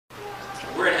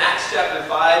chapter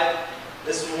 5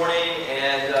 this morning,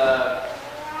 and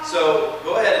so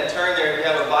go ahead and turn there if you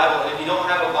have a Bible. And if you don't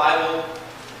have a Bible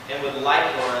and would like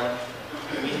one,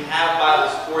 we have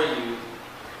Bibles for you,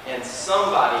 and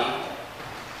somebody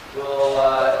will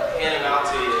hand them out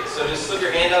to you. So just slip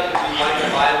your hand up if you'd like a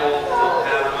Bible. We'll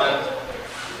have one,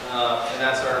 and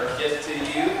that's our gift to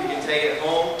you. You can take it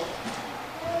home.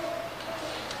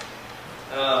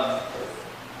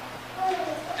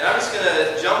 And I'm just going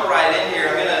to jump right in here.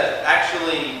 I'm going to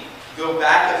actually go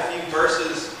back a few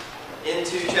verses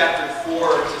into chapter 4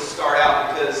 to start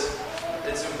out, because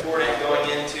it's important going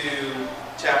into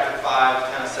chapter 5. It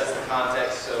kind of sets the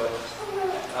context. So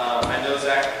I know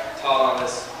Zach taught on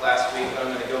this last week, but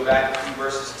I'm going to go back a few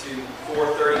verses to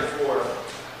 4:34,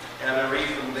 and I'm going to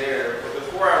read from there. But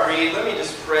before I read, let me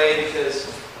just pray,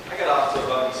 because I got off to a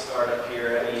bumpy start up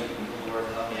here. I need the Lord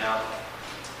to help me out.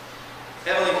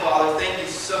 Heavenly Father, thank you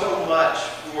so much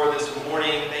for this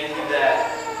morning. Thank you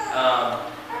that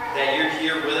that you're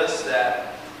here with us,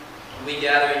 that we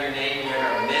gather in your name, you're in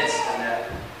our midst, and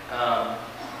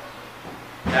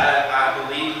that I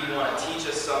believe you want to teach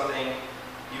us something.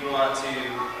 You want to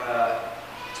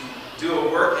do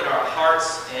a work in our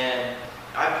hearts, and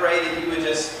I pray that you would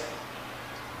just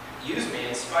use me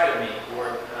in spite of me,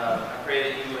 Lord. I pray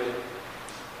that you would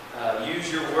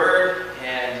use your word,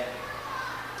 and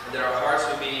that our hearts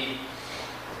would be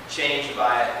changed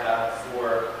by it, God,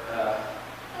 for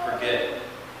good.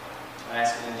 I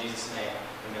ask it in Jesus' name.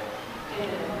 Amen.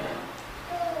 Amen.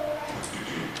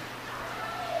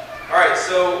 All right,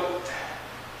 so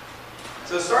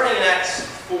starting in Acts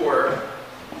 4,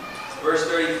 verse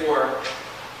 34,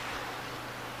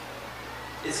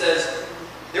 it says,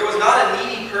 "There was not a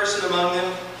needy person among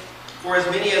them, for as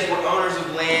many as were owners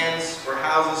of lands or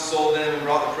houses sold them and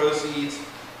brought the proceeds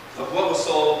of what was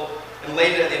sold and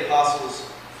laid it at the apostles'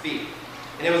 feet.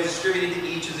 And it was distributed to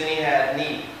each as any had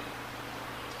need.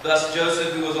 Thus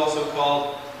Joseph, who was also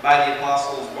called by the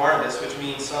apostles Barnabas, which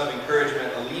means son of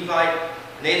encouragement, a Levite,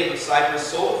 native of Cyprus,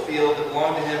 sold a field that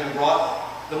belonged to him and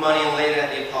brought the money and laid it at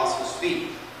the apostles'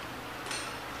 feet.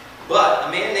 But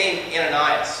a man named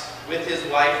Ananias, with his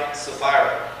wife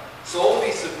Sapphira, sold a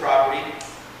piece of property,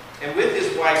 and with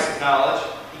his wife's knowledge,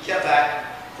 he kept back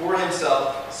for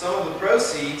himself some of the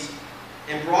proceeds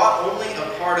and brought only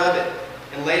a part of it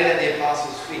and laid it at the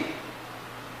apostles' feet.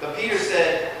 But Peter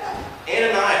said,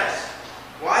 'Ananias,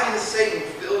 why has Satan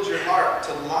filled your heart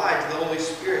to lie to the Holy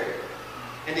Spirit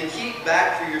and to keep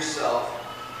back for yourself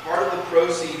part of the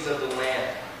proceeds of the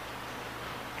land?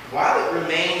 While it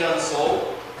remained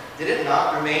unsold, did it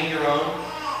not remain your own?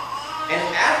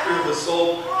 And after it was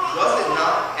sold, was it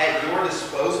not at your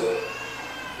disposal?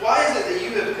 Why is it that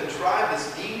you have contrived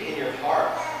this deed in your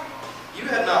heart? You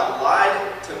have not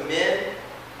lied to men,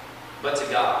 but to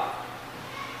God.'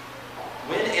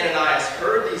 When Ananias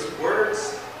heard these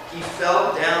words, he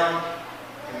fell down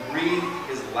and breathed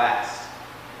his last.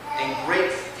 And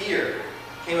great fear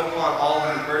came upon all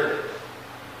who heard of it.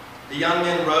 The young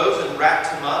men rose and wrapped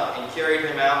him up and carried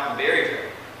him out and buried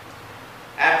him.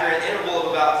 After an interval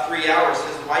of about 3 hours,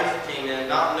 his wife came in,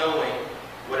 not knowing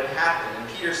what had happened. And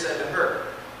Peter said to her,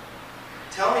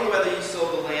 'Tell me whether you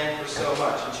sold the land for so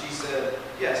much.' And she said,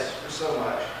 'Yes, for so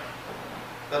much.'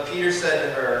 But Peter said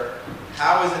to her,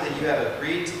 'How is it that you have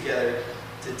agreed together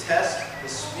to test the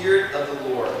Spirit of the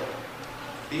Lord?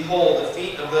 Behold, the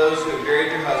feet of those who have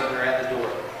buried your husband are at the door,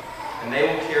 and they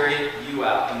will carry you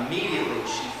out.' Immediately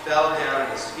she fell down at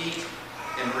his feet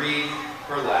and breathed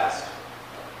her last.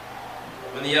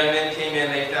 When the young men came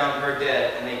in, they found her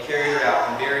dead, and they carried her out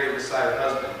and buried her beside her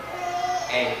husband.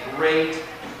 And great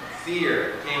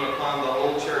fear came upon the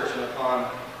whole church and upon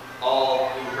all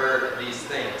who heard these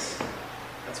things."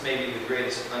 That's maybe the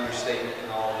greatest understatement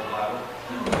in all of the Bible.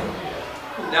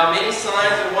 "Now many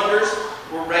signs and wonders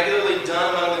were regularly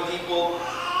done among the people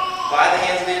by the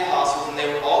hands of the apostles, and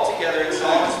they were all together in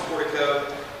Solomon's portico.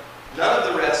 None of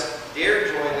the rest dared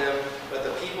join them, but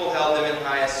the people held them in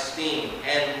high esteem.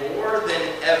 And more than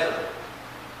ever,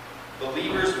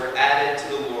 believers were added to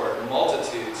the Lord,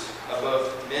 multitudes of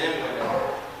both men and women,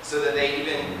 so that they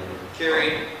even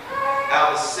carried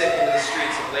out the sick into the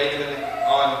streets and laid them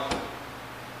on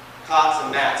cots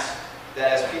and mats,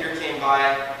 that as Peter came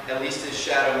by, at least his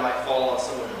shadow might fall on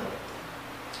some of them."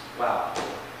 Wow.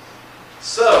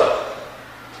 So,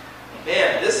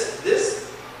 man,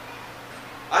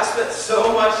 I spent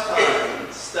so much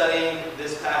time studying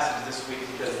this passage this week,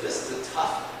 because this is a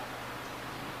tough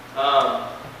one.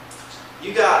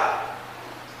 You got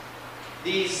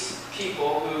these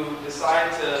people who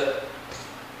decide to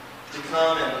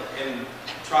come and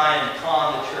try and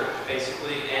con the church,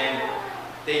 basically, and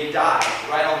they die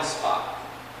right on the spot.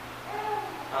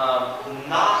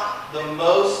 the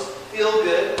most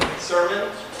feel-good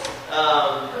sermon,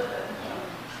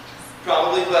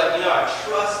 probably, but I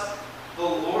trust the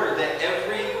Lord that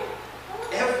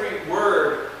every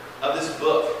word of this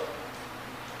book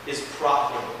is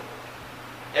profitable.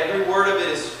 Every word of it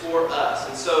is for us.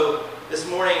 And so this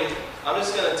morning, I'm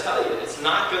just going to tell you, it's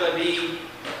not going to be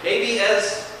maybe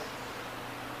as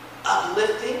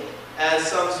uplifting as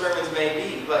some sermons may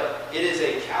be, but it is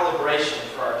a calibration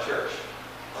for our church.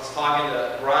 I was talking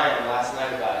to Brian last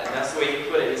night about it, and that's the way he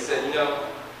put it. He said,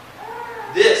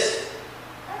 this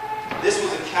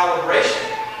was a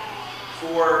calibration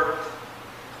for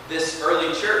this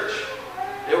early church.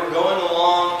 They were going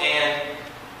along, and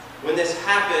when this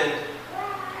happened,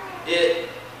 it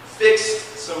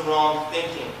fixed some wrong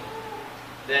thinking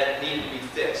that needed to be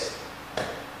fixed.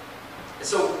 And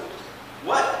so,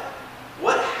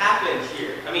 what happened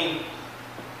here? I mean,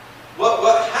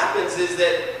 what happens is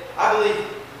that I believe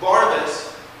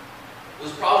Barnabas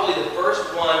was probably the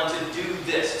first one to do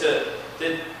this,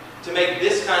 to make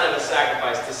this kind of a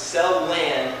sacrifice, to sell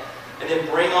land and then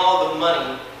bring all the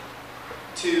money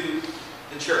to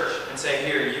the church and say,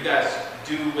 here, you guys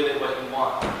do with it what you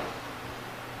want.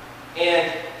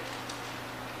 And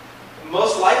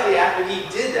most likely after he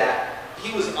did that,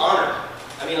 he was honored.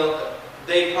 I mean,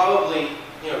 they probably,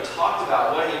 talked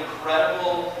about what an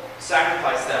incredible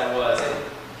sacrifice that was. And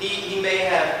he may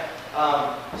have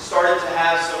started to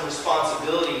have some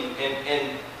responsibility,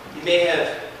 and he may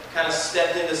have kind of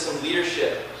stepped into some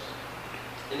leadership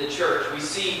in the church. We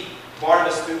see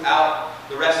Barnabas throughout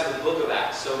the rest of the book of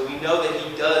Acts. So we know that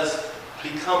he does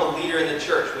become a leader in the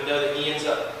church. We know that he ends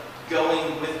up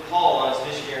going with Paul on his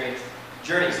missionary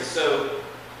journeys. And so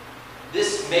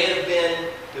this may have been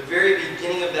the very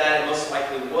beginning of that, and most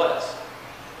likely was.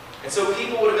 And so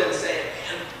people would have been saying,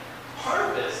 man,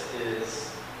 Barnabas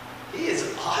he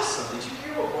is awesome. Did you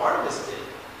hear what Barnabas did?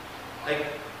 Like,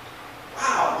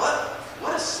 wow,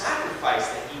 what a sacrifice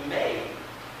that he made.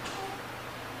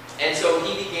 And so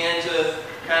he began to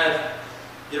kind of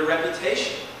get a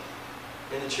reputation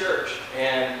in the church.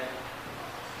 And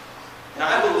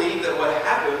I believe that what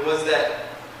happened was that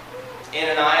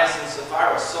Ananias and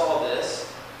Sapphira saw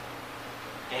this,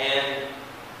 and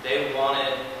they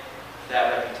wanted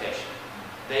that reputation.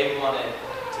 They wanted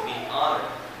to be honored.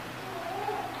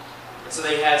 And so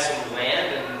they had some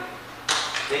land, and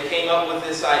they came up with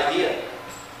this idea.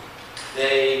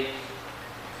 They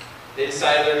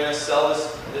decided they're going to sell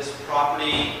this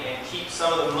property and keep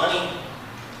some of the money,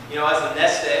 as a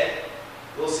nest egg,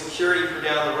 a little security for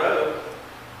down the road,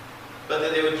 but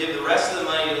that they would give the rest of the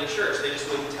money to the church. They just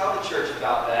wouldn't tell the church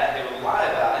about that. They would lie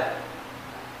about it,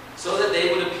 so that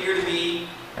they would appear to be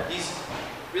these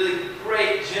really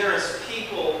great, generous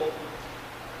people.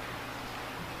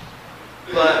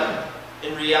 But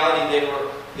in reality,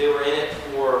 they were in it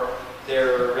for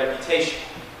their reputation,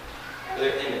 for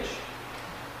their image.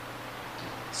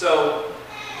 So,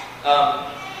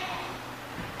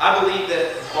 I believe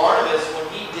that Barnabas, when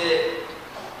he did it,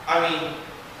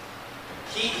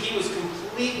 he was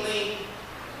completely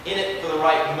in it for the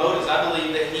right motives. I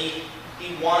believe that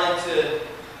he wanted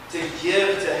to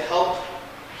give to help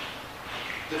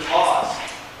the cause.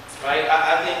 Right?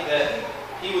 I think that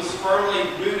he was firmly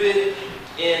rooted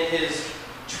in his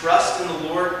trust in the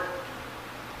Lord,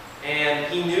 and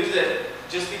he knew that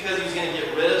just because he was going to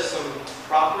get rid of some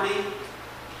property,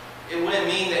 it wouldn't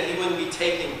mean that he wouldn't be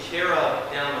taken care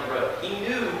of down the road. He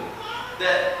knew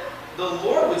that the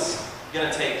Lord was going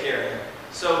to take care of him.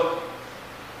 So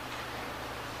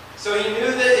he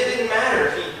knew that it didn't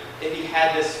matter if he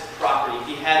had this property, if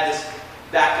he had this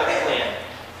backup plan,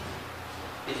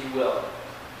 if you will.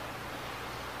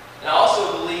 And I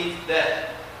also believe that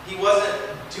he wasn't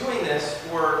doing this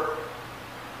for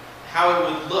how it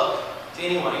would look to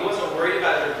anyone. He wasn't worried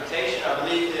about his reputation. I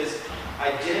believe his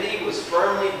identity was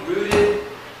firmly rooted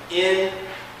in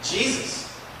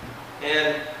Jesus.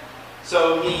 And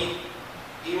so he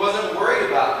wasn't worried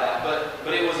about that,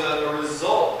 but it was a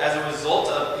result. As a result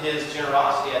of his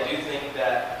generosity, I do think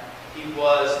that he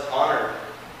was honored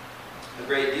a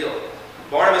great deal.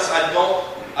 Barnabas, I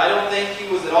don't think he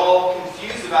was at all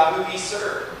confused about who he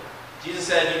served. Jesus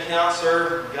said, you cannot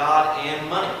serve God and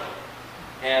money.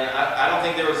 And I don't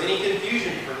think there was any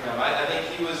confusion for him. I think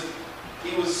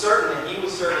he was certain that he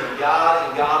was serving God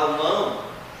and God alone.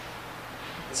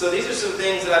 And so these are some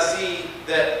things that I see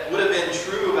that would have been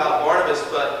true about Barnabas,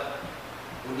 but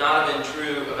would not have been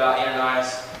true about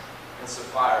Ananias and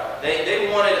Sapphira.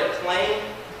 They wanted a claim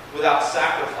without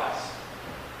sacrifice.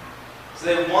 So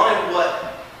they wanted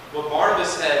what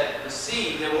Barnabas had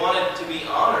received. They wanted to be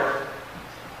honored,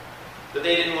 but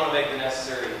they didn't want to make the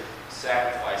necessary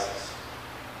sacrifices.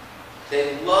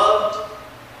 They loved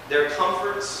their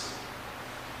comforts,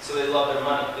 so they loved their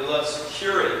money. They loved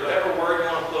security, whatever word you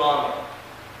want to put on there.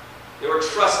 They were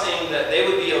trusting that they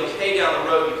would be okay down the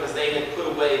road because they had put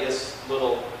away this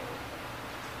little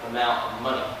amount of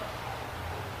money.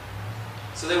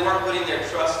 So they weren't putting their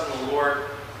trust in the Lord.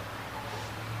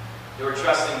 They were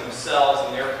trusting themselves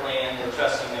and their plan. They were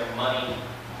trusting their money.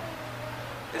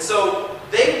 And so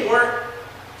they weren't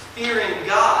fearing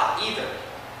God either.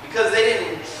 Because they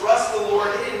didn't trust the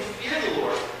Lord, they didn't fear the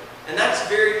Lord. And that's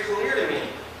very clear to me.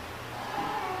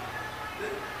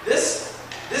 This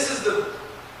is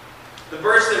the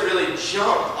verse that really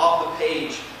jumped off the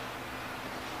page.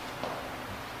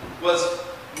 Was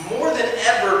more than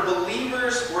ever,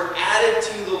 believers were added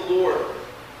to the Lord.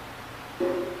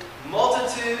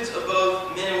 Multitudes of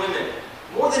both men and women.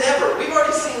 More than ever. We've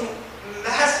already seen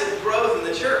massive growth in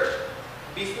the church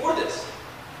before this.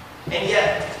 And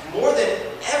yet, more than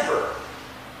ever,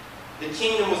 the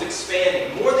kingdom was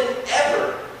expanding. More than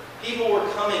ever, people were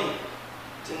coming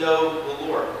to know the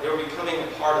Lord. They were becoming a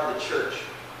part of the church.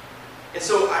 And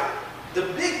so, the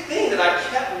big thing that I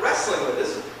kept wrestling with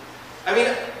this,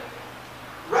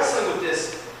 wrestling with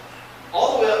this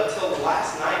all the way up until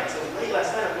last night, until late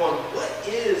last night, I'm going, what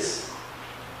is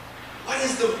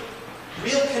the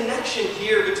real connection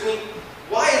here between,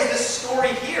 why is this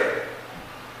story here?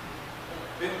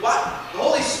 The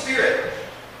Holy Spirit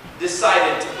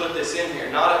decided to put this in here.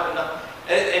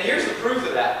 And here's the proof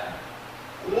of that.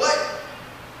 What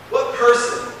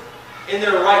person in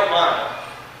their right mind,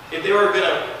 if they were going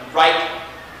to write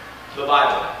the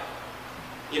Bible,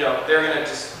 they're going to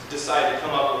just decide to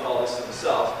come up with all this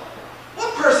themselves.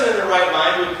 What person in their right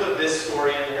mind would put this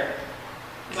story in here?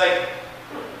 It's like,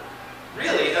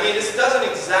 really? This doesn't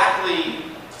exactly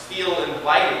feel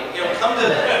inviting.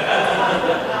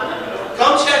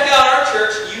 Come check out our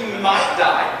church, you might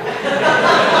die.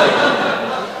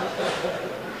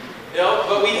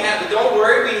 But don't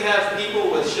worry, we have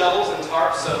people with shovels and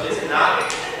tarps, so it's not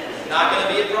going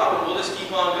to be a problem. We'll just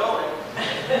keep on going.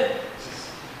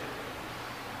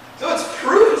 So it's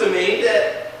proof to me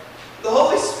that the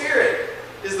Holy Spirit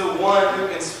is the one who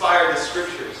inspired the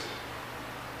Scriptures.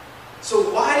 So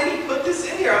why did he put this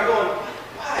in here? I'm going,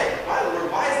 why? Why,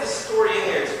 Lord? Why is this story in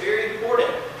here? It's very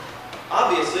important.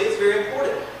 Obviously, it's very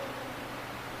important.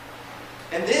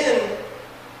 And then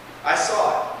I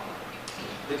saw it,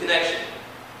 the connection.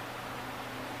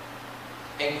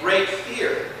 And great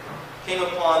fear came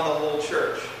upon the whole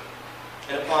church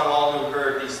and upon all who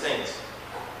heard these things.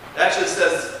 It actually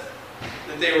says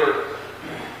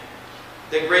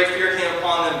that great fear came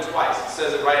upon them twice. It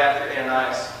says it right after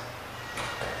Ananias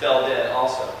fell dead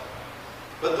also.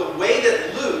 But the way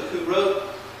that Luke, who wrote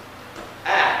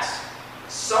Acts,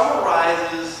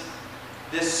 summarizes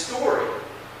this story,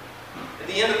 at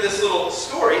the end of this little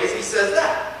story, is he says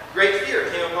that. Great fear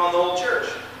came upon the whole church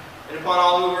and upon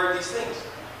all who heard these things.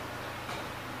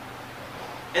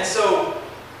 And so,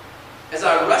 as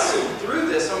I wrestled through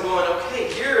this, I'm going,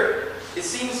 okay, here it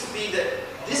seems to be that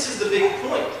this is the big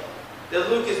point that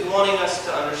Luke is wanting us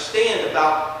to understand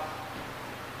about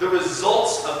the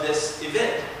results of this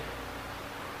event.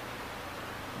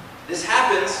 This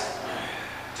happens,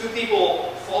 two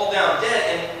people fall down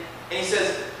dead, and he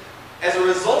says, as a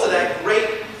result of that,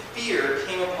 great fear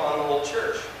came upon the whole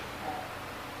church.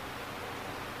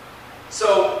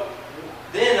 So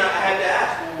then I had to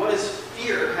ask, well, what does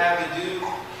fear have to do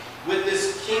with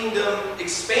this kingdom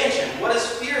expansion? What does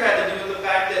fear have to do with the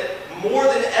fact that more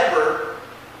than ever,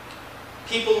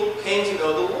 people came to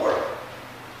know the Lord?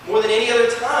 More than any other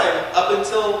time up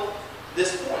until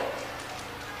this point.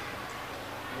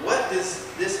 What does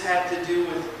this have to do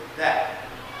with that?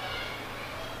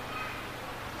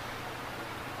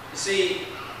 You see,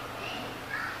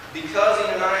 because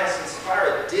Ananias and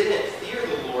Sapphira didn't fear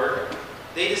the Lord,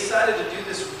 they decided to do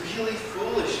this really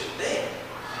foolish thing.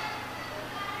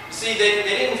 You see, they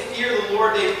didn't fear the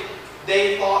Lord.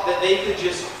 They thought that they could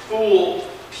just fool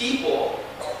people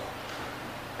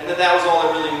and that was all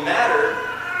that really mattered.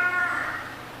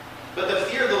 But the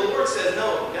fear of the Lord says,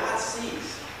 no, God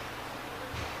sees.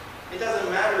 It doesn't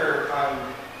matter if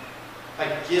I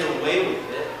get away with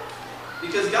it,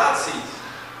 because God sees.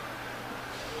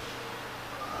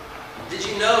 Did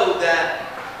you know that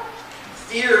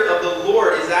fear of the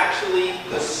Lord is actually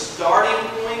the starting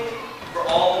point for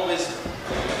all wisdom?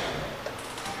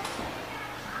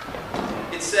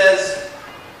 It says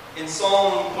in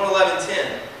Psalm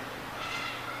 111:10,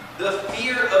 the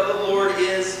fear of the Lord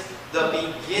is the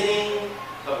beginning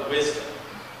of wisdom.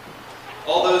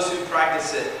 All those who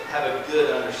practice it have a good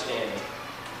understanding.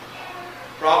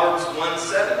 Proverbs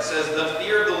 1:7 says, the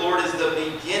fear of the Lord is the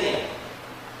beginning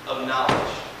of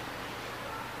knowledge.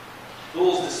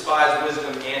 Fools despise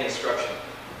wisdom and instruction.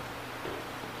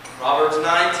 Proverbs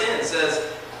 9:10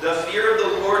 says, the fear of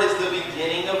the Lord is the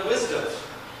beginning of wisdom,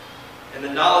 and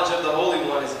the knowledge of the Holy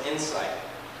One is insight.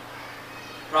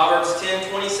 Proverbs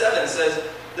 10:27 says,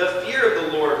 the fear of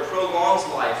the Lord prolongs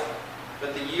life,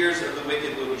 but the years of the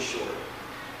wicked will be short.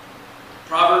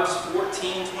 Proverbs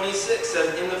 14:26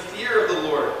 says, in the fear of the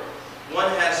Lord, one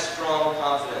has strong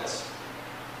confidence,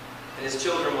 and his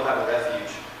children will have a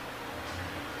refuge.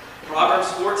 Proverbs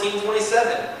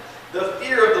 14:27, the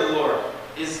fear of the Lord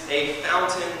is a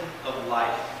fountain of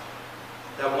life,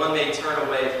 that one may turn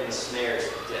away from the snares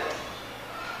of death.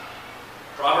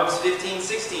 Proverbs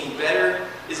 15:16, better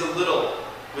is a little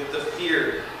with the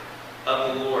fear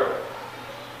of the Lord.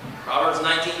 Proverbs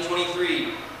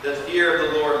 19:23, the fear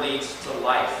of the Lord leads to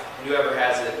life, and whoever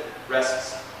has it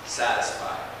rests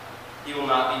satisfied. He will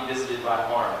not be visited by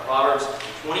harm. Proverbs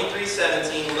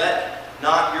 23:17, let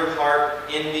not your heart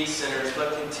envy sinners,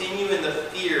 but continue in the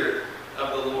fear of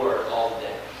the Lord all the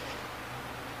day.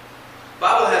 The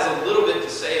Bible has a little bit to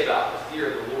say about the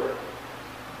fear of the Lord.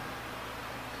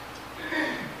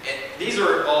 And these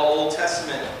are all Old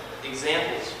Testament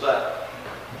examples, but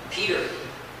Peter,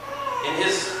 in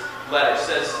his letter,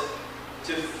 says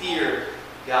to fear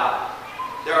God.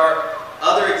 There are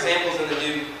other examples in the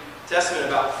New Testament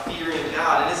about fearing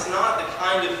God, and it's not the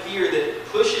kind of fear that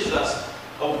pushes us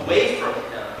away from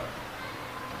Him,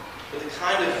 but the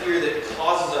kind of fear that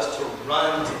causes us to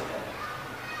run to Him.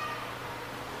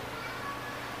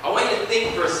 I want you to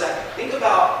think for a second. Think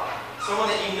about someone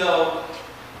that you know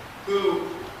who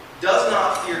does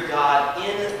not fear God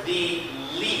in the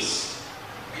least.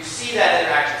 You see that in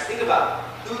their actions. Think about it.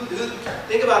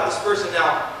 Think about this person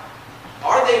now.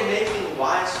 Are they making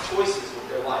wise choices with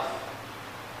their life?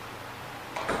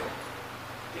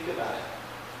 Think about it.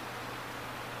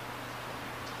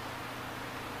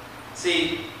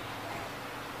 See,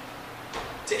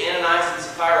 to Ananias and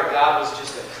Sapphira, God was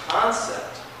just a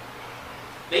concept.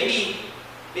 Maybe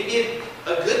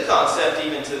a good concept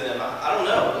even to them. I don't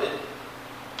know.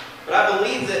 But I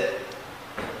believe that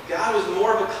God was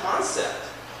more of a concept.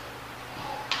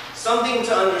 Something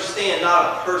to understand,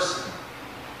 not a person.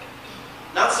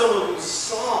 Not someone who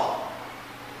saw.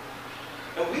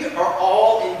 And we are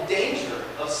all in danger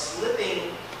of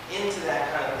slipping into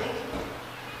that kind of thinking.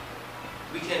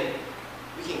 We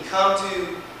can come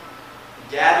to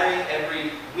gathering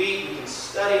every week. We can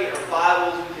study our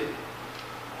Bibles.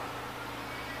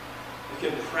 We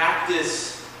can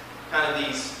practice kind of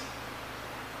these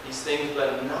things,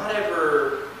 but not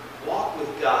ever walk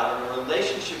with God in a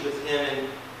relationship with Him.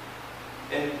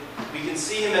 And we can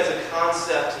see Him as a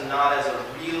concept and not as a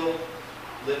real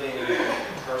living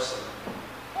person.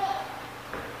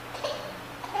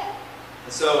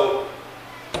 And so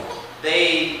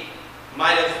they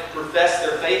might have professed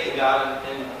their faith in God,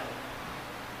 and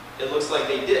it looks like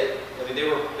they did. I mean, they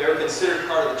were considered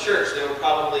part of the church. They were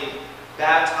probably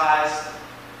baptized.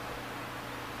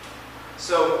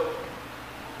 So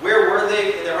where were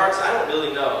they in their hearts? I don't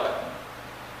really know.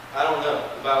 I don't know.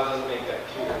 The Bible doesn't make that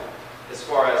clear as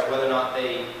far as whether or not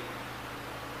they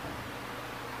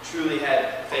truly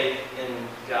had faith in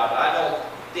God. But I don't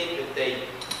think that they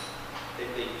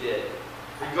did.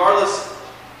 Regardless,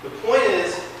 the point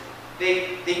is,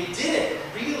 they didn't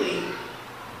really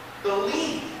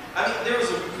believe. I mean, there was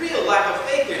a real lack of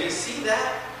faith there. Do you see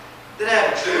that? That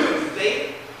have true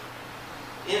faith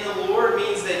in the Lord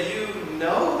means that you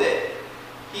know that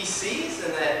He sees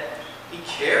and that He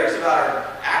cares about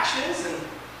our actions, and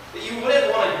that you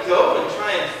wouldn't want to go and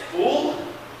try and fool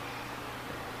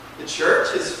the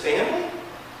church, His family.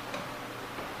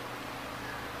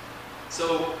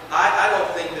 So I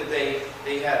don't think that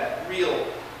they had real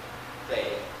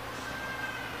faith.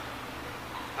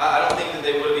 I don't think that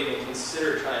they would have even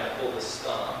considered trying to pull this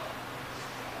stuff.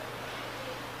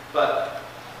 But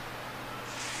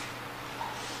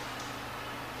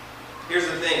here's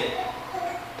the thing.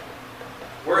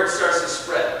 Word starts to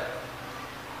spread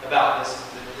about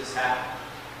this happened.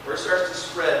 Word starts to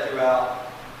spread throughout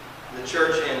the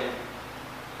church and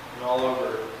all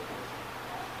over.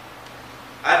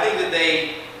 I think that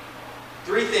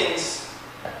three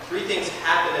things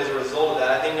happened as a result of that.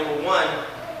 I think number one,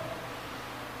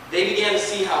 they began to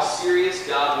see how serious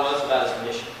God was about His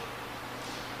mission.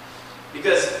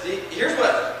 Because here's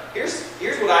what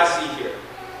I see here.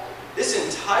 This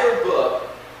entire book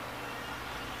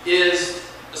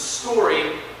is a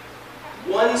story,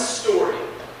 one story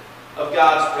of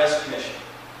God's rescue mission.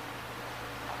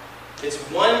 It's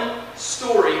one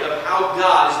story of how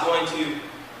God is going to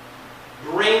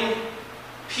bring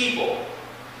people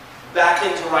back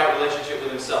into right relationship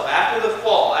with Himself. After the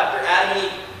fall, after Adam and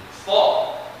Eve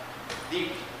fall,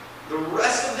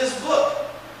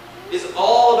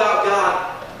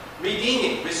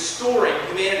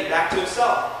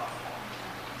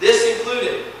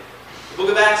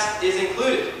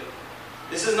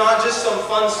 This is not just some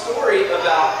fun story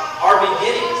about our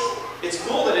beginnings. It's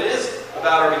cool that it is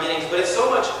about our beginnings, but it's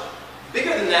so much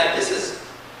bigger than that. This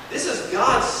is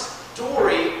God's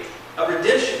story of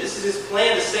redemption. This is His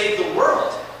plan to save the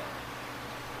world.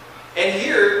 And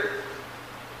here,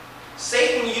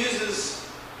 Satan uses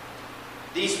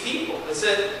these people. It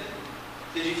said,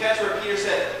 did you catch where Peter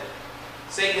said,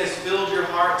 Satan has filled your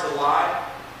heart to lie?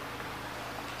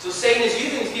 So Satan is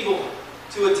using these people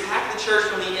to attack the church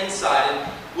from the inside.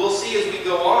 And we'll see as we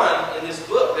go on in this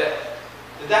book that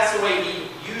that's the way he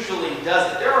usually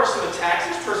does it. There are some attacks,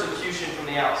 there's persecution from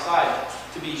the outside,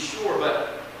 to be sure,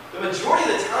 but the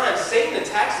majority of the time, Satan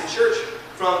attacks the church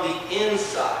from the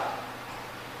inside.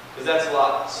 Because that's a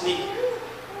lot sneakier.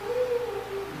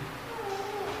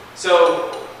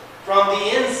 So, from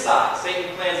the inside,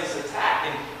 Satan plans this attack,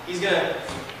 and he's going to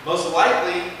most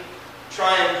likely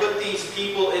try and put these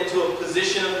people into a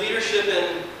position of leadership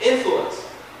and influence.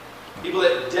 People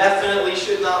that definitely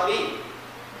should not be.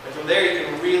 And from there you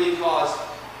can really cause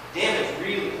damage,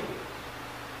 really.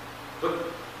 But,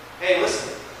 hey,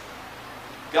 listen.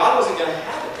 God wasn't going to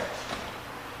have it.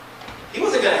 He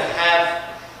wasn't going to have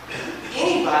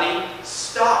anybody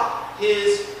stop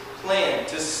His plan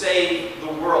to save the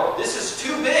world. This is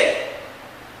too big.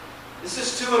 This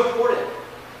is too important.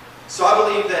 So I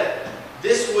believe that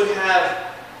this would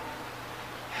have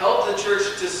helped the church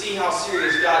to see how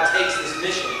serious God takes this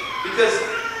mission. Because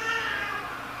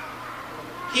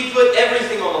He put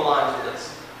everything on the line for this.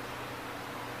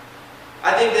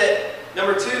 I think that,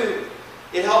 number two,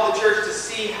 it helped the church to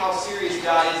see how serious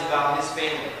God is about His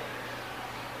family.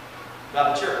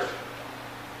 About the church.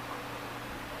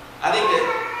 I think that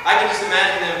I can just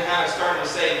imagine them kind of starting to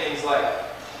say things like,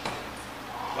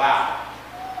 wow,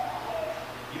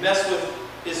 you mess with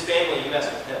His family, you mess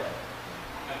with Him.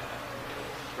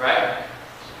 Right?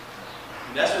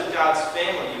 You mess with God's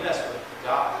family, you mess with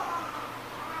God.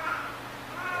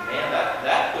 And man,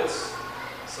 that puts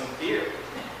some fear.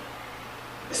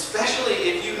 Especially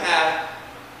if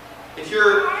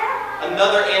you're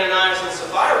another Ananias and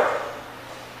Sapphira.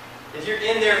 If you're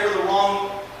in there for the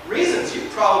wrong reasons, you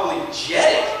probably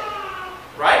jet it.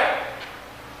 Right?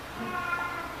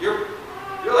 You're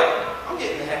like, I'm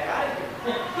getting the heck out of here.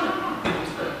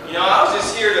 You know, I was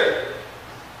just here to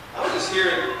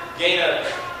gain a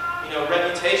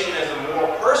reputation as a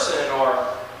moral person, or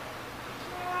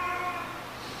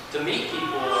to meet people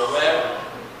or whatever.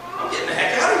 I'm getting the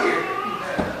heck out of here.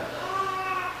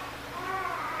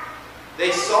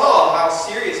 They saw how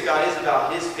serious God is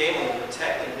about His family and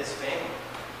protecting His family.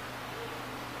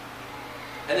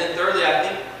 And then thirdly, I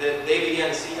think that they began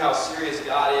to see how serious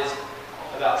God is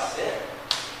about sin.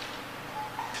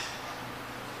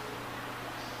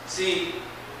 See,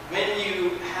 when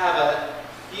you have a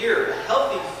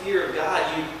healthy fear of God,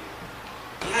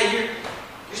 you're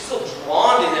still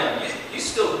drawn to Him. You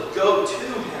still go to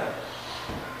Him.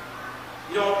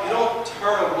 You don't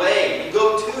turn away. You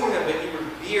go to Him, but you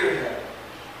revere Him.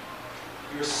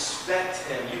 You respect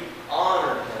Him. You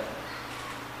honor Him.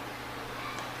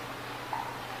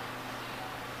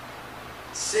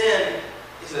 Sin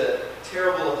is a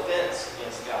terrible offense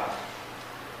against God.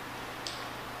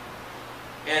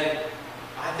 And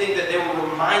I think that they were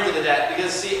reminded of that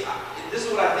because, see, this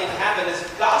is what I think happened is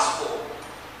the gospel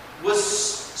was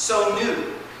so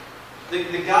new.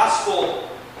 The gospel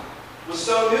was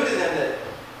so new to them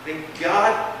that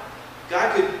God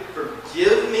could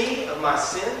forgive me of my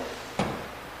sin.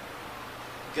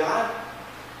 God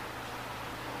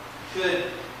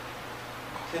could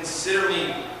consider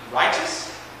me righteous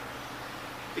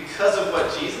because of what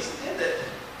Jesus did.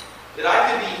 That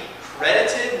I could be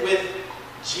credited with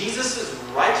Jesus'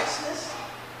 righteousness.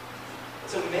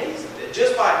 It's amazing that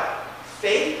just by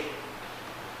faith,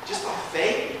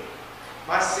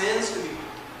 my sins could be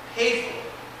paid for.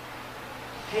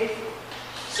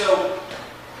 So,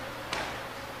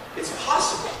 it's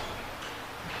possible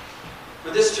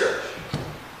for this church.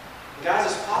 And guys,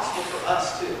 it's possible for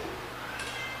us too.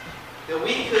 That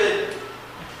we could,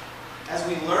 as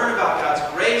we learn about God's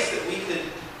grace, that we could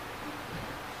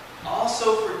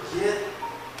also forget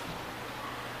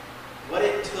what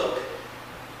it took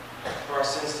for our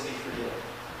sins to be forgiven.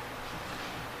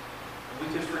 We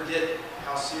could forget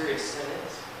how serious sin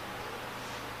is.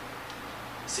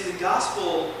 See, the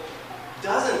gospel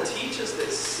doesn't teach us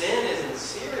that sin isn't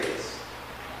serious.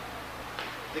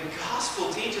 The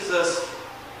gospel teaches us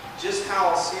just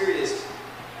how serious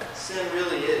sin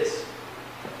really is.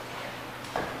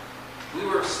 We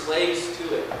were slaves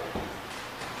to it.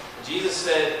 Jesus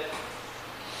said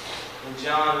in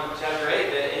John chapter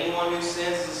 8 that anyone who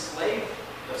sins is a slave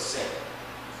of sin.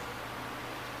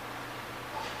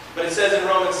 But it says in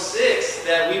Romans 6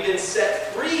 that we've been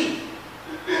set free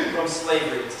from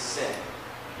slavery to sin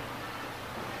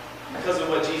because of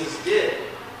what Jesus did.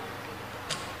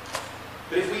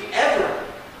 But if we ever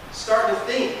start to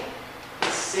think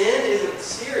that sin isn't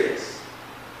serious,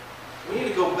 we need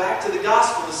to go back to the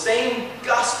gospel, the same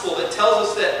gospel that tells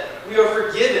us that we are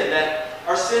forgiven, that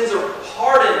our sins are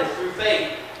pardoned through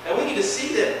faith. And we need to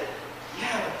see that,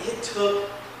 yeah, it took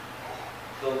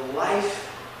the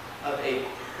life of a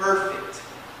perfect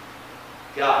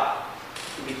God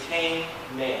who became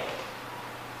man.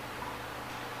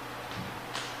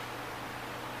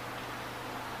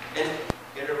 And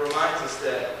it reminds us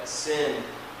that sin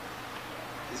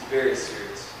is very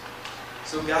serious.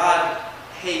 So God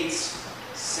hates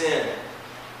sin.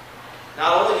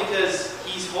 Not only because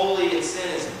He's holy and sin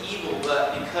is evil,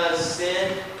 but because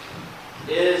sin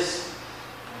is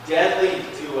deadly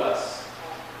to us.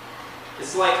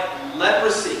 It's like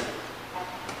leprosy.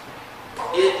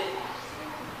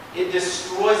 It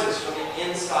destroys us from the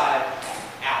inside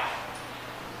out.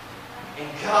 And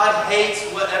God hates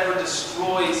whatever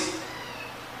destroys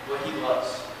what He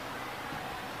loves.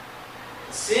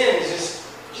 Sin just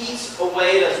eats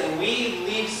away at us. When we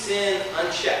leave sin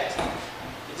unchecked,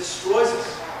 it destroys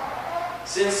us.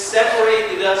 Sin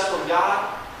separated us from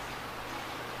God.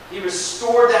 He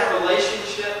restored that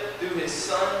relationship through His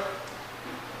Son.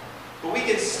 But we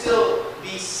can still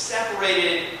be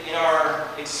separated in our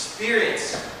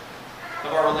experience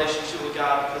of our relationship with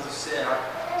God because of sin.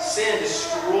 Our sin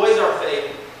destroys our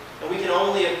faith, and we can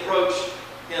only approach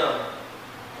Him.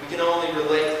 We can only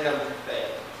relate to Him through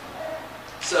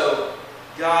faith. So,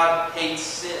 God hates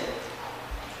sin.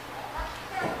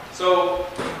 So,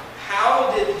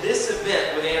 how did this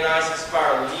event with Ananias and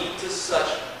Sapphira lead to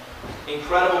such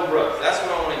incredible growth? That's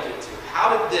what I want to get to.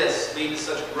 How did this lead to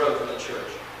such growth in the church?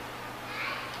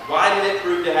 Why did it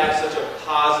prove to have such a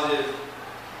positive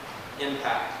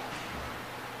impact?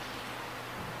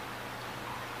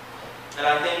 And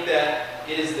I think that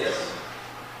it is this,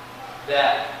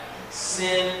 that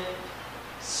sin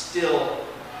still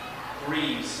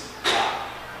grieves God.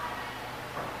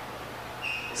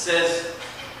 It says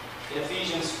in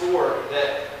Ephesians 4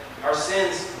 that our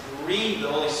sins grieve the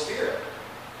Holy Spirit.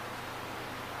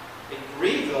 They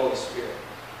grieve the Holy Spirit.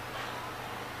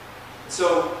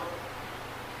 So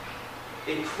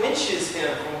it quenches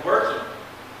Him from working.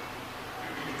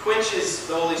 It quenches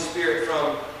the Holy Spirit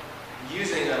from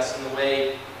using us in a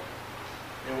way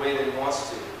that He wants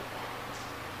to.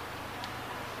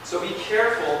 So be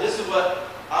careful. This is what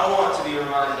I want to be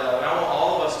reminded of, and I want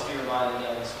all of us to be reminded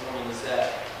of this morning, is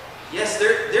that, yes,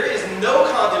 there is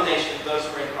no condemnation for those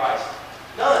who are in Christ.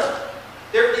 None.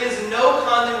 There is no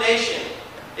condemnation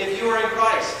if you are in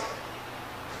Christ.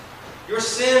 Your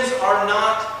sins are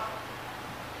not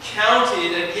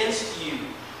counted against you.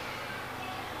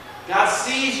 God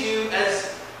sees you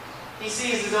as He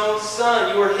sees His own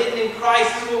Son. You are hidden in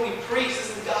Christ. This is what we preach. This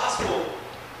is the gospel.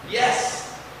 Yes.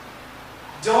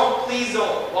 Please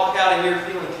don't walk out of here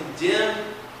feeling condemned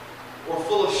or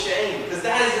full of shame, because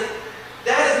that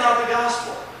is not the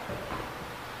gospel.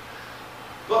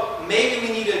 But maybe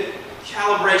we need a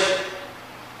calibration.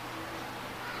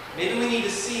 Maybe we need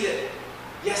to see that,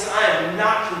 yes, I am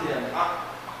not condemned.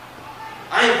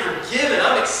 I am forgiven.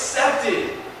 I'm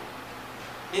accepted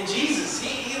in Jesus.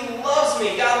 He loves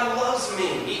me. God loves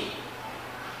me.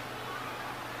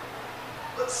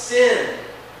 But sin,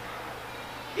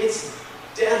 it's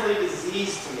deadly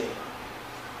disease to me.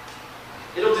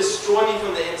 It'll destroy me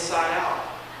from the inside out.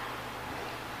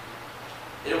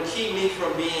 It'll keep me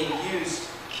from being used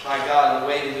by God in the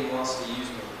way that He wants to use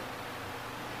me.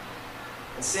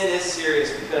 And sin is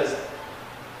serious because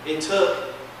it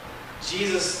took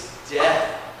Jesus'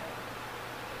 death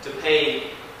to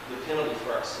pay the penalty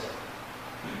for our sin.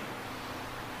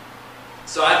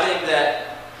 So I think that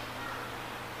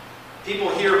people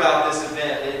hear about this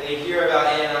event. They hear about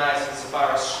Ananias and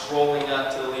Sapphira strolling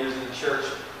up to the leaders of the church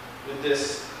with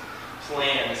this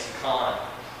plan, this con.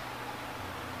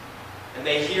 And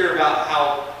they hear about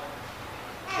how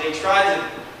they tried to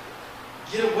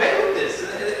get away with this.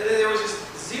 There was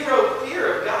just zero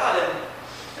fear of God.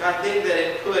 And I think that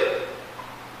it put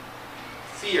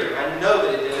fear. I know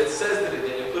that it did. It says that it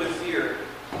did. It put a fear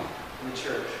in the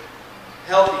church.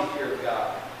 Healthy fear of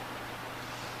God.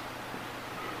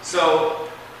 So,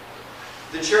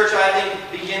 the church, I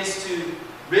think, begins to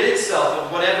rid itself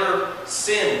of whatever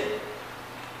sin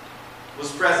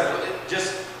was present.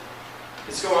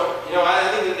 It's going,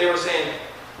 I think that they were saying,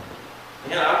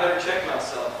 I better check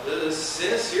myself. This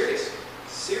sin is serious.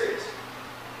 It's serious.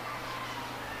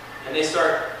 And they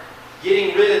start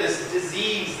getting rid of this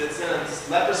disease that's in us, this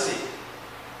leprosy.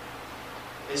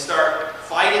 They start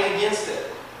fighting against it.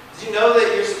 Did you know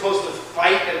that you're supposed to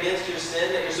fight against your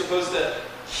sin? That you're supposed to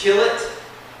kill it?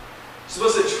 You're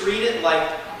supposed to treat it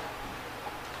like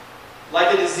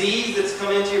a disease that's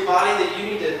come into your body, that you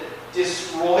need to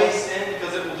destroy sin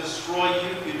because it will destroy you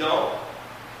if you don't?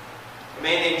 A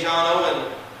man named John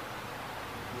Owen,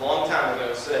 a long time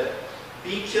ago, said,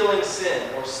 "Be killing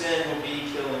sin, or sin will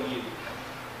be killing you."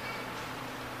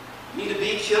 You need to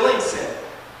be killing sin.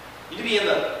 You need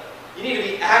to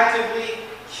be actively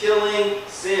killing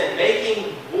sin,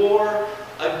 making war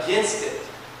against it.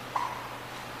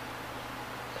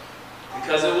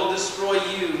 Because it will destroy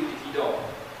you if you don't.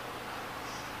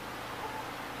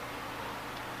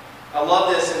 I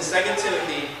love this in 2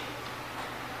 Timothy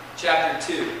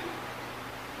chapter 2,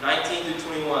 19 through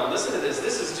 21. Listen to this.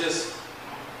 This is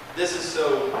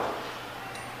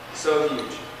so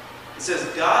huge. It says,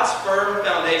 "God's firm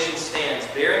foundation stands,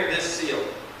 bearing this seal.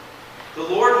 The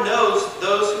Lord knows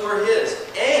those who are His,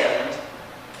 and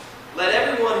let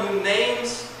everyone who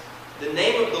names the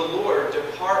name of the Lord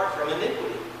depart from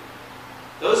iniquity."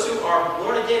 Those who are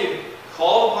born again, who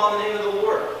call upon the name of the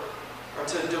Lord, are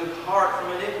to depart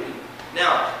from iniquity.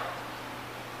 Now,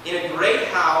 in a great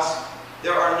house,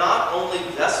 there are not only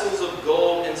vessels of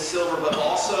gold and silver, but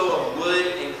also of wood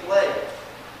and clay,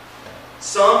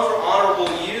 some for honorable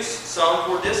use, some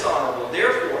for dishonorable.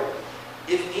 Therefore,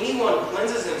 if anyone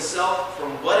cleanses himself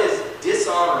from what is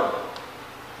dishonorable,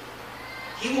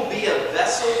 he will be a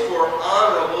vessel for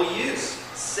honorable use,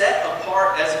 set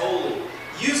apart as holy,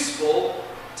 useful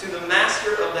to the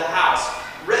master of the house,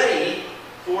 ready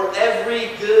for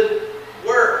every good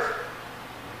work.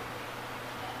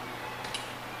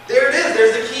 There it is.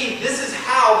 There's the key. This is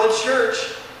how the church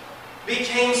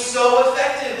became so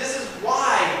effective. This is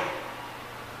why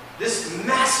this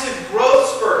massive growth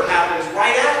spurt happens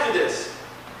right after this.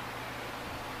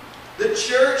 The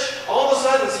church all of a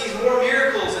sudden sees more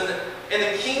miracles, and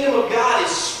the kingdom of God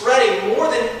is spreading more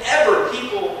than ever.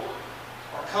 People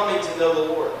are coming to know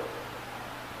the Lord.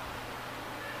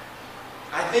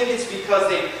 I think it's because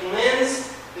they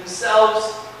cleansed themselves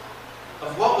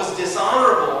of what was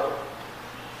dishonorable,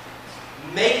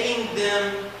 making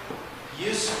them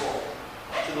useful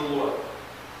to the Lord,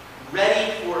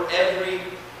 ready for every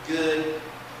good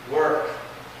work.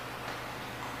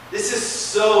 This is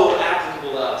so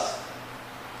applicable to us.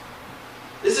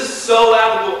 This is so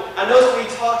applicable. I know we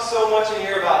talk so much in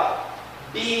here about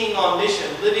being on mission,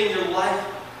 living your life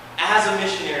as a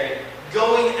missionary,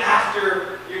 going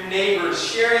after your neighbors,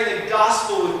 sharing the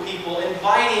gospel with people,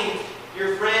 inviting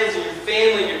your friends and your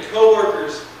family and your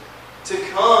coworkers to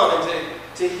come and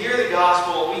to hear the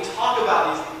gospel. We talk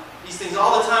about these things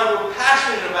all the time. We're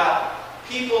passionate about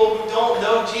people who don't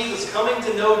know Jesus coming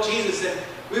to know Jesus, and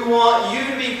we want you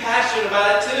to be passionate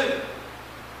about it too.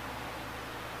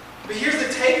 But here's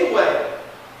the takeaway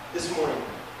this morning.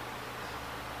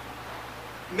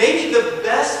 Maybe the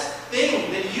best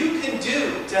thing that you can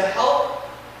do to help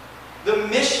the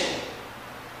mission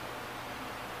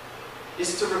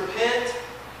is to repent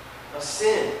of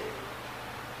sin.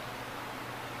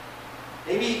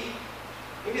 Maybe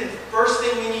the first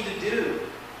thing we need to do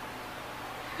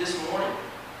this morning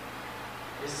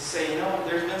is to say,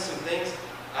 there's been some things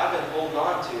I've been holding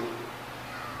on to.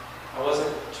 I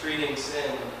wasn't treating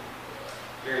sin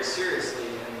very seriously.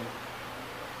 And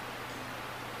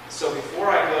so before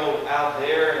I go out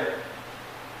there,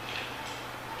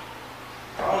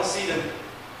 and I want to see the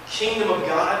kingdom of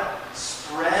God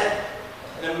spread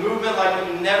in a movement like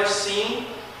we've never seen,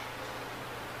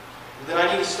 then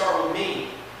I need to start with me.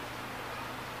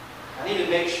 I need to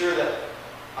make sure that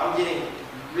I'm getting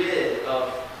rid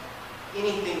of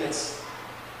anything that's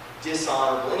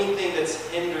dishonorable, anything that's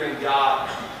hindering God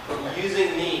from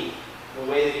using me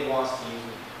the way that He wants to use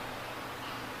me.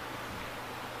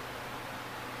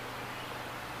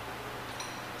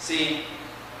 See,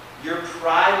 your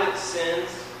private sins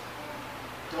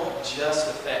don't just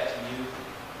affect you.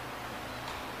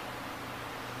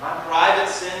 My private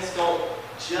sins don't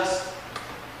just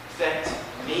affect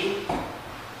me.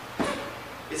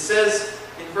 It says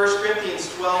in 1 Corinthians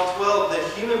 12:12,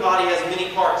 the human body has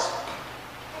many parts,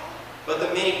 but the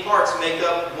many parts make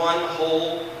up one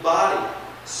whole body.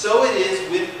 So it is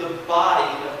with the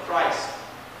body of Christ.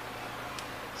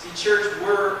 See, church,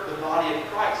 we're the body of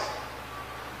Christ.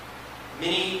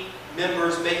 Many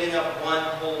members making up one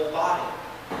whole body.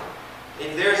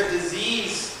 If there's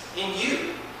disease in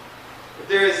you, if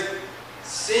there is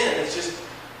sin that's just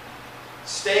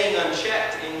staying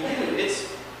unchecked in you,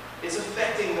 it's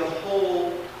affecting the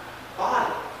whole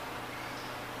body.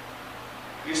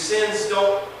 Your sins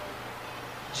don't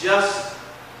just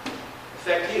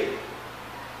affect you.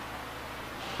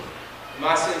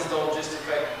 My sins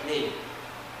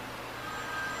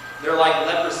They're like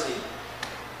leprosy.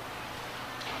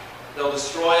 They'll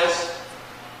destroy us.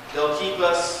 They'll keep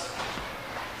us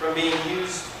from being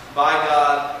used by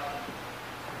God.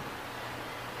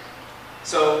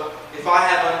 So, if I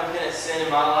have unrepentant sin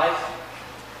in my life,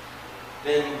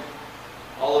 then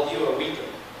all of you are weaker.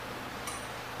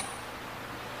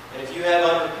 And if you have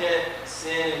unrepentant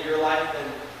sin in your life,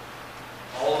 then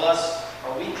all of us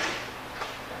are weak.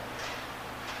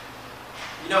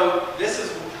 You know, this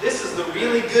is the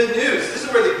really good news. This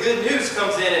is where the good news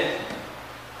comes in and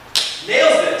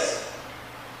nails this.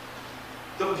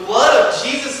 The blood of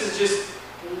Jesus is just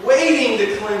waiting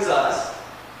to cleanse us,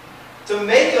 to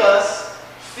make us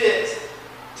fit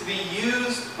to be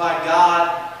used by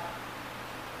God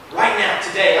right now,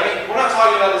 today. I mean, we're not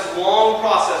talking about this long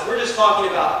process. We're just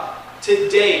talking about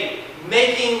today,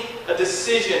 making a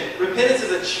decision. Repentance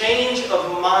is a change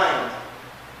of mind.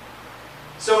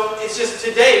 So it's just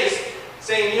today, just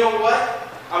saying, you know what?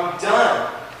 I'm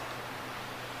done.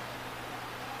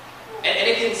 And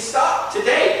it can stop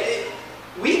today.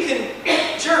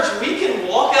 Church, we can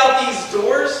walk out these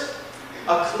doors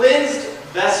a cleansed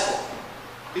vessel.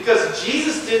 Because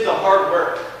Jesus did the hard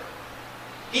work.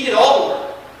 He did all the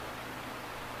work.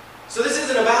 So this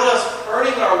isn't about us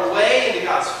earning our way into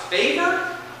God's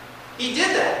favor. He did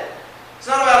that. It's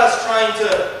not about us trying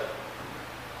to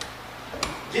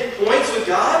get points with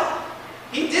God.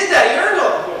 He did that. He earned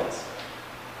all the points.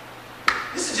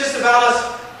 This is just about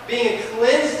us being a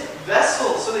cleansed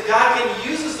vessel so that God can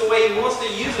use us the way He wants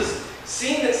to use us.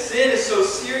 Seeing that sin is so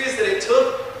serious that it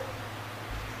took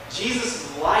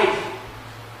Jesus' life.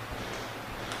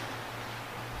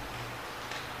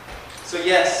 So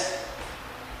yes,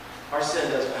 our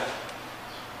sin does matter.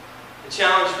 The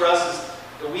challenge for us is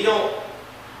that we don't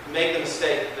make the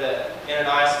mistake that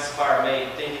Ananias and Sapphira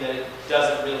made, thinking that it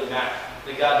doesn't really matter,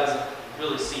 that God doesn't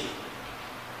really see.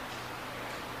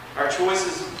 Our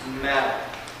choices matter.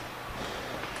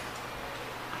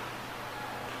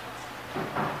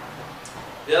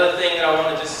 The other thing that I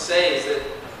want to just say is that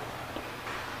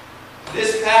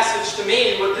this passage to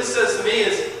me, what this says to me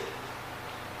is,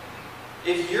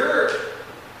 if you're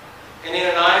an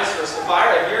Ananias or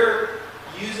Sapphira, if you're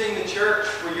using the church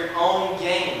for your own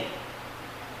gain,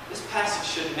 this passage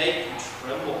should make you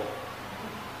tremble.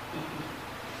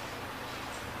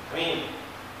 I mean,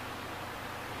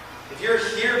 if you're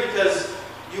here because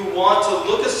you want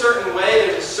to look a certain way,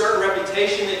 there's a certain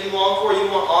reputation that you long for, you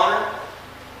want honor,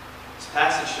 this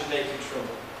passage should make you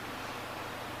tremble.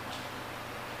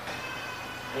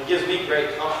 And it gives me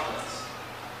great confidence.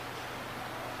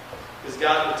 Because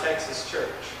God protects His church.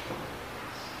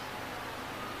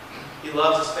 He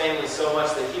loves His family so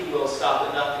much that He will stop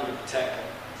at nothing to protect them.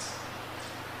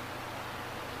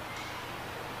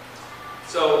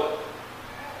 So,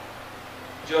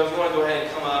 Joe, if you want to go ahead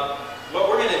and come up, what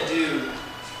we're going to do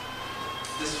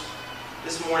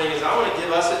this morning is I want to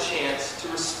give us a chance to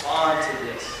respond to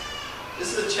this.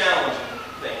 This is a challenging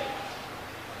thing.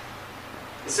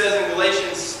 It says in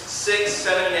Galatians 6,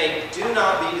 7, and 8, do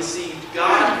not be deceived.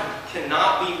 God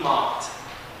cannot be mocked.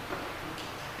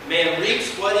 A man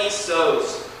reaps what he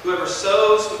sows. Whoever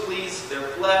sows to please their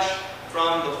flesh,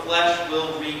 from the flesh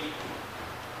will reap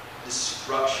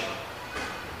destruction.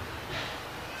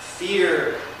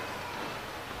 Fear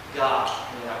God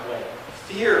in that way.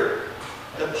 Fear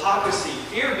hypocrisy.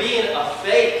 Fear being a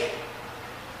fake.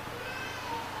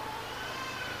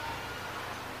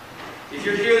 If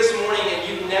you're here this morning and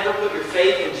you've never put your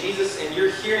faith in Jesus and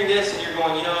you're hearing this and you're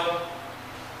going, you know,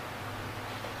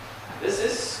 this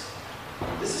is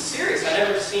serious. I've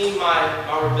never seen my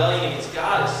rebellion against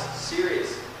God as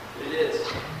serious. It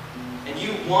is. And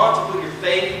you want to put your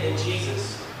faith in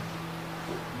Jesus,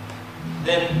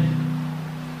 then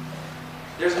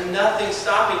there's nothing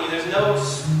stopping you. You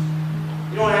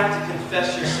don't have to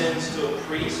confess your sins to a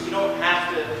priest. You don't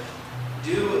have to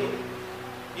do it.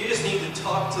 You just need to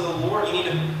talk to the Lord. You need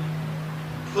to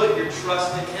put your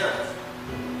trust in Him.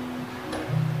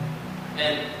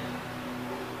 And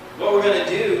what we're going to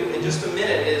do in just a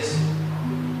minute is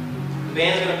the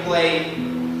band's going to play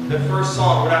the first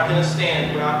song. We're not going to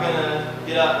stand. We're not going to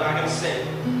get up. We're not going to sing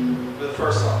for the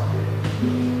first song.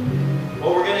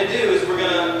 What we're going to do is we're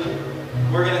going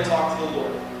to talk to the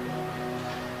Lord.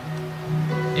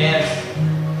 And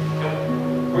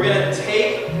we're going to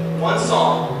take one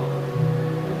song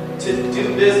to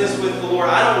do business with the Lord.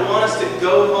 I don't want us to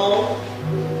go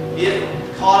home,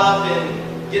 get caught up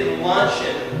in getting lunch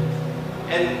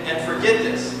and forget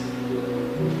this.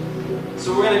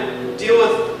 So we're going to deal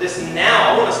with this now.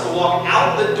 I want us to walk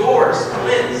out the doors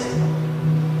cleansed.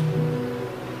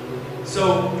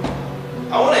 So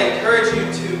I want to encourage you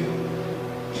to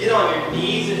get on your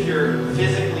knees if you're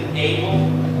physically able,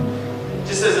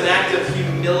 just as an act of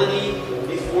humility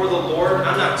before the Lord.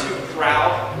 I'm not too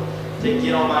proud to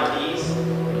get on my knees.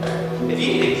 If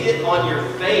you need to get on your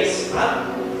face,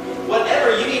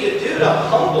 whatever you need to do to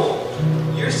humble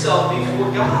yourself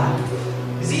before God.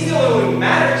 Because He's the only one who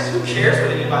matters. Who cares what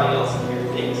anybody else in here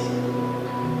thinks?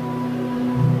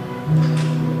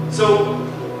 So,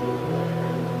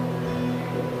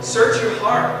 search your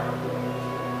heart.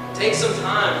 Take some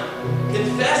time.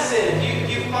 Confess sin. If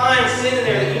you find sin in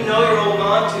there that you know you're holding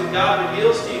on to, God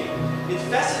reveals to you.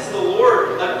 Confess it to the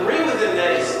Lord. Agree with Him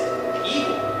that it's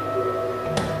evil.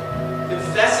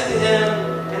 Confess it to Him,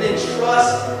 and then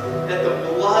trust that the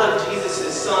blood of Jesus,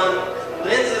 His Son,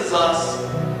 cleanses us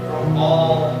from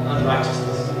all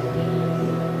unrighteousness.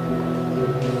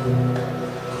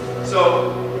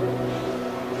 So,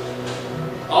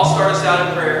 I'll start us out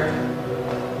in prayer.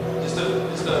 Just a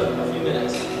few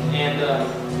minutes. And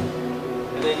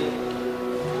then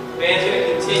band's going to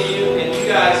continue, and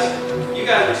you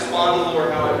guys respond to the Lord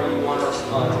however you want to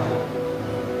respond to Him.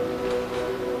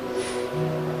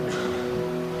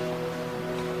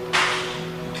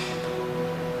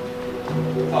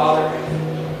 Father,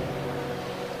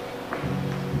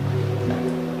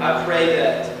 I pray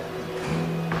that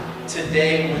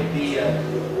today would be a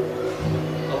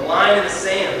line in the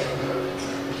sand,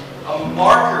 a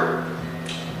marker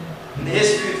in the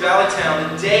history of Valleytown,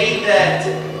 the day that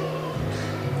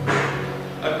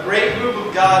a great group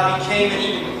of God became an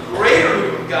even greater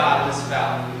group of God in this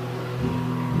valley.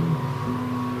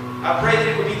 I pray that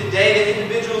it would be the day that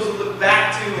individuals would look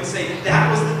back to and say,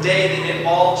 that was the day that it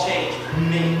all changed for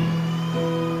me.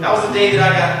 That was the day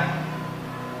that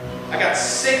I got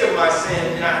sick of my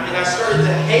sin, and I started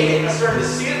to hate it, and I started to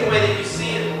see it the way that you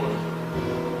see it, Lord.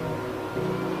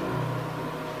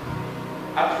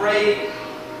 I pray that,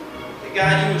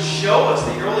 God, you would show us,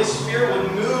 that your Holy Spirit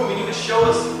would move, and you would show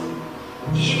us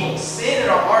evil, sin in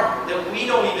our heart that we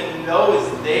don't even know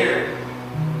is there.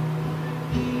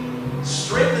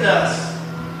 Strengthen us,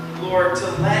 Lord, to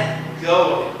let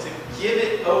go of it, to give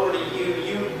it over to you.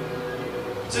 You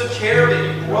took care of it.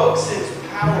 You broke sin's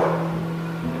power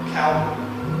at Calvary.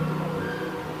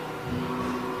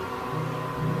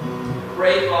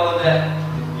 Pray, Father, that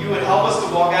you would help us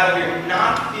to walk out of here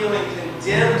not feeling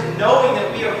condemned, knowing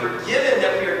that we are forgiven,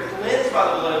 that we are cleansed by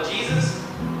the blood of Jesus,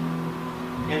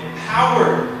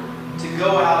 empowered to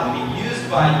go out and be used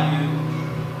by you,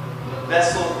 a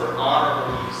vessel for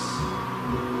honorable use,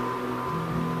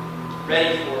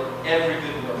 ready for every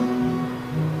good